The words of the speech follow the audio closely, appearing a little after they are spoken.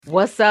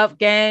What's up,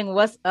 gang?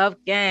 What's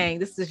up, gang?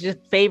 This is your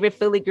favorite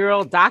Philly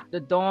girl, Dr.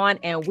 Dawn,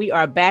 and we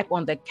are back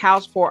on the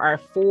couch for our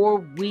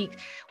 4-week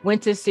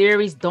winter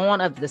series,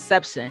 Dawn of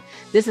Deception.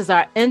 This is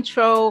our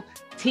intro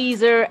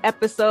teaser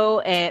episode,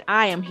 and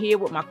I am here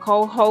with my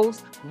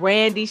co-host,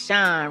 Randy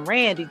Shine.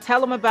 Randy,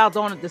 tell them about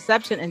Dawn of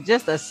Deception and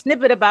just a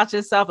snippet about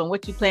yourself and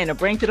what you plan to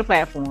bring to the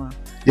platform.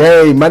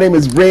 Yay, my name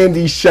is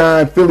Randy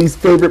Shine, Philly's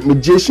favorite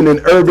magician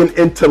and urban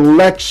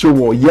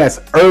intellectual. Yes,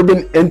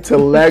 urban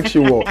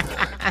intellectual.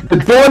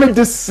 The Dawn of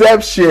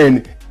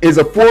Deception is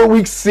a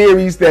 4-week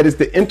series that is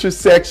the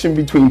intersection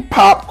between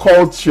pop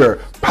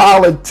culture,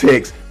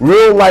 politics,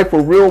 real life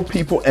for real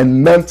people,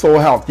 and mental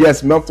health.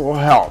 Yes, mental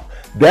health.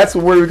 That's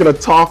what we're going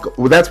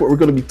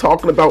to be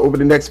talking about over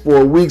the next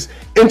 4 weeks.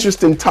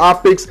 Interesting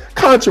topics,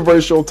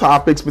 controversial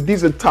topics, but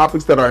these are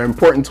topics that are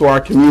important to our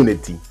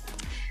community.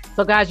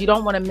 So guys, you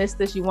don't want to miss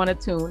this. You want to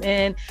tune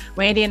in.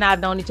 Randy and I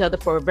have known each other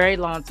for a very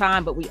long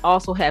time, but we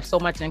also have so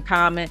much in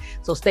common.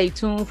 So stay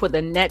tuned for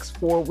the next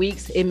 4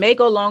 weeks. It may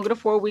go longer than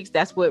 4 weeks.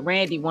 That's what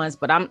Randy wants,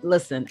 but I'm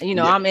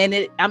in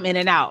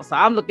and out. So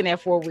I'm looking at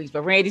 4 weeks,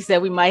 but Randy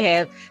said we might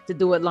have to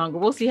do it longer.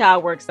 We'll see how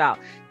it works out.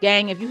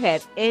 Gang, if you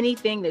have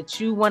anything that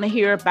you want to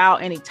hear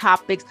about, any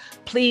topics,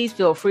 please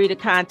feel free to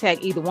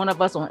contact either one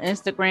of us on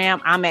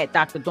Instagram. I'm at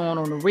Dr. Dawn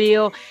on the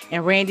Real,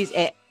 and Randy's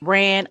at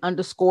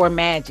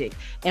Ran_magic.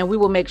 And we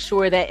will make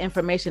sure that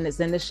information is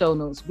in the show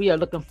notes. We are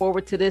looking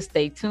forward to this.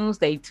 Stay tuned,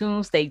 stay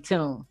tuned, stay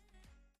tuned.